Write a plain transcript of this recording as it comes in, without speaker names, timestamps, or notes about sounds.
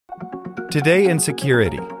Today in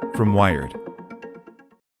Security from Wired.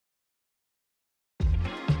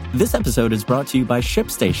 This episode is brought to you by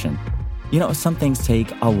ShipStation. You know, some things take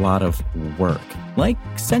a lot of work, like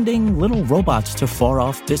sending little robots to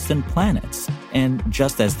far-off distant planets. And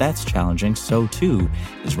just as that's challenging, so too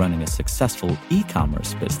is running a successful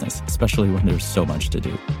e-commerce business, especially when there's so much to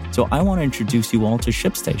do. So I want to introduce you all to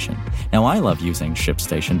ShipStation. Now, I love using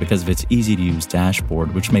ShipStation because of its easy-to-use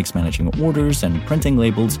dashboard, which makes managing orders and printing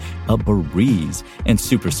labels a breeze and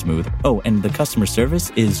super smooth. Oh, and the customer service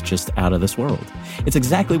is just out of this world. It's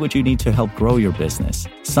exactly what you need to help grow your business.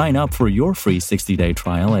 Sign up for your free 60-day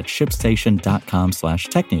trial at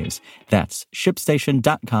shipstation.com/technews. That's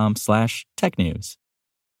shipstation.com/technews.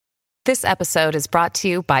 This episode is brought to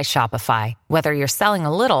you by Shopify. Whether you're selling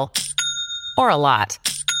a little or a lot,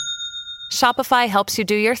 Shopify helps you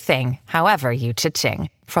do your thing, however you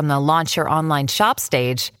cha-ching. From the launch your online shop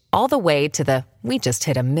stage, all the way to the we just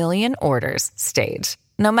hit 1 million orders stage.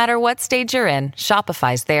 No matter what stage you're in,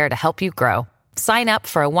 Shopify's there to help you grow. Sign up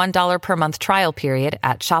for a $1 per month trial period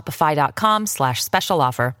at shopify.com/special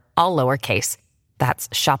offer, all lowercase. That's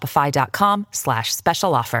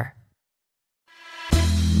shopify.com/special offer.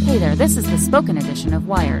 Hey there, this is the spoken edition of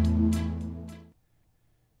Wired.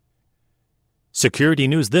 Security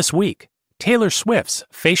news this week. Taylor Swift's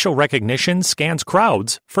facial recognition scans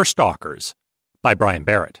crowds for stalkers. By Brian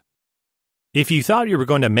Barrett. If you thought you were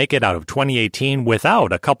going to make it out of 2018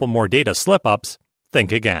 without a couple more data slip-ups,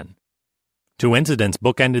 think again. Two incidents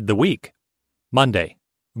bookended the week. Monday,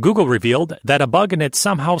 Google revealed that a bug in its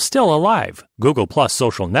somehow still alive Google Plus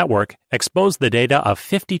social network exposed the data of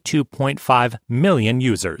 52.5 million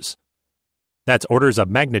users. That's orders of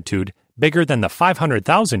magnitude bigger than the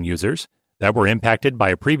 500,000 users that were impacted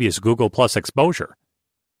by a previous Google Plus exposure.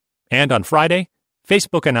 And on Friday,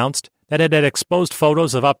 Facebook announced that it had exposed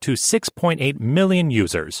photos of up to 6.8 million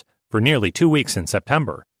users for nearly 2 weeks in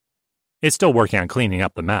September. It's still working on cleaning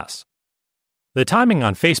up the mess. The timing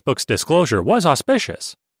on Facebook's disclosure was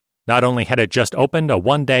auspicious. Not only had it just opened a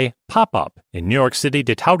one-day pop-up in New York City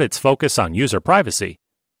to tout its focus on user privacy,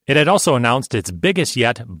 it had also announced its biggest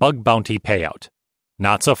yet bug bounty payout.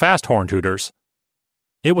 Not so fast, horn tooters.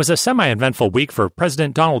 It was a semi-eventful week for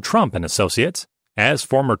President Donald Trump and associates, as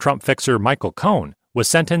former Trump fixer Michael Cohen was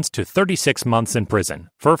sentenced to 36 months in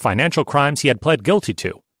prison for financial crimes he had pled guilty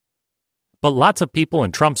to. But lots of people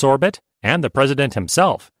in Trump's orbit, and the president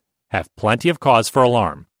himself, have plenty of cause for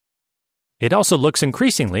alarm. It also looks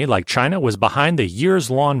increasingly like China was behind the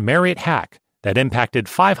years-long Marriott hack that impacted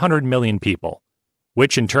 500 million people,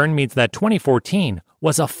 which in turn means that 2014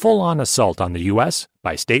 was a full-on assault on the U.S.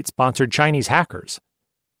 by state-sponsored Chinese hackers.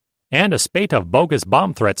 And a spate of bogus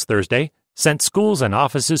bomb threats Thursday sent schools and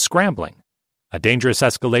offices scrambling, a dangerous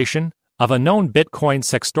escalation of a known Bitcoin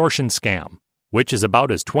sextortion scam, which is about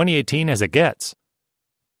as 2018 as it gets.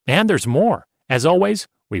 And there's more. As always,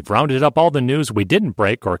 we've rounded up all the news we didn't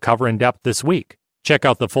break or cover in depth this week. Check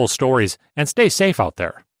out the full stories and stay safe out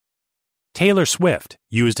there. Taylor Swift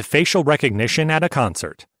used facial recognition at a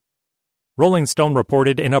concert. Rolling Stone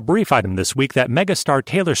reported in a brief item this week that megastar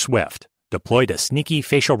Taylor Swift deployed a sneaky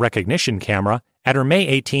facial recognition camera at her May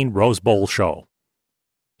 18 Rose Bowl show.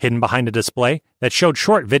 Hidden behind a display that showed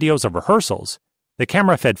short videos of rehearsals, the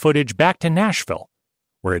camera fed footage back to Nashville,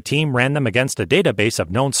 where a team ran them against a database of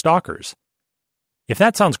known stalkers. If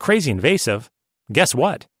that sounds crazy invasive, guess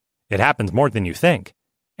what? It happens more than you think,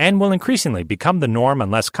 and will increasingly become the norm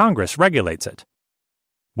unless Congress regulates it.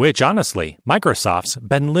 Which, honestly, Microsoft's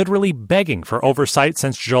been literally begging for oversight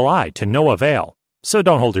since July to no avail, so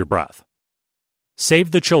don't hold your breath.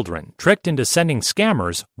 Save the Children tricked into sending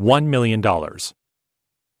scammers $1 million.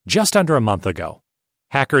 Just under a month ago,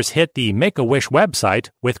 hackers hit the Make-A-Wish website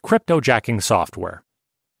with cryptojacking software.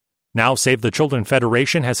 Now Save the Children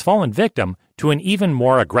Federation has fallen victim to an even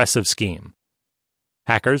more aggressive scheme.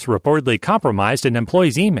 Hackers reportedly compromised an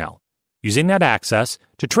employee's email, using that access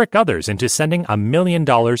to trick others into sending $1 million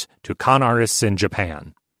to con artists in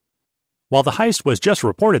Japan. While the heist was just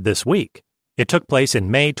reported this week, it took place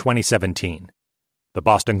in May 2017. The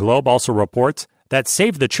Boston Globe also reports that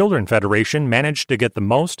Save the Children Federation managed to get the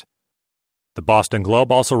most,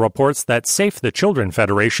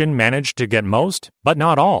 but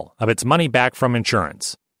not all, of its money back from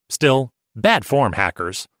insurance. Still, bad form,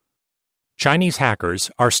 hackers. Chinese hackers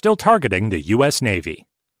are still targeting the U.S. Navy.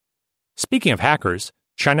 Speaking of hackers,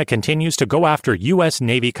 China continues to go after U.S.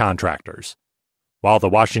 Navy contractors. While the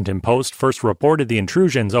Washington Post first reported the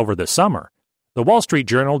intrusions over the summer, the Wall Street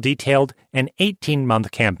Journal detailed an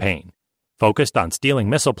 18-month campaign focused on stealing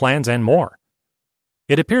missile plans and more.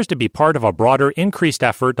 It appears to be part of a broader increased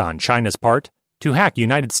effort on China's part to hack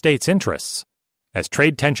United States interests, as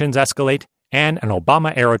trade tensions escalate and an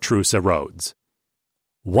Obama-era truce erodes.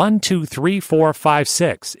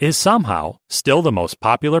 123456 is somehow still the most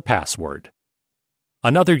popular password.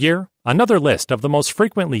 Another year, another list of the most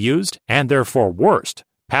frequently used and therefore worst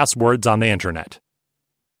passwords on the internet.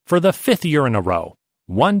 For the 5th year in a row,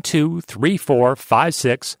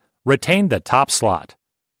 123456 retained the top slot.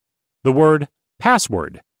 The word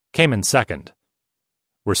password came in second.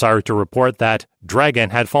 We're sorry to report that Dragon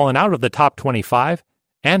had fallen out of the top 25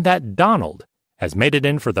 and that Donald has made it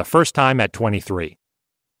in for the first time at 23.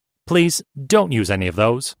 Please don't use any of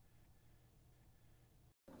those.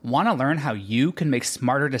 Want to learn how you can make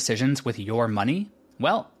smarter decisions with your money?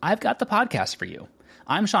 Well, I've got the podcast for you.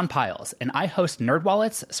 I'm Sean Piles, and I host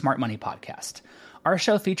NerdWallet's Smart Money Podcast. Our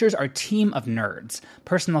show features our team of nerds,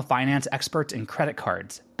 personal finance experts in credit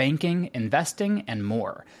cards, banking, investing, and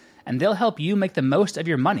more. And they'll help you make the most of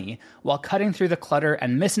your money while cutting through the clutter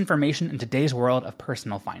and misinformation in today's world of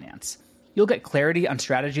personal finance. You'll get clarity on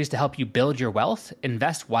strategies to help you build your wealth,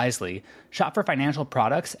 invest wisely, shop for financial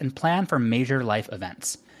products, and plan for major life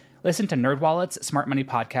events. Listen to NerdWallet's Smart Money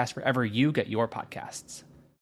Podcast wherever you get your podcasts.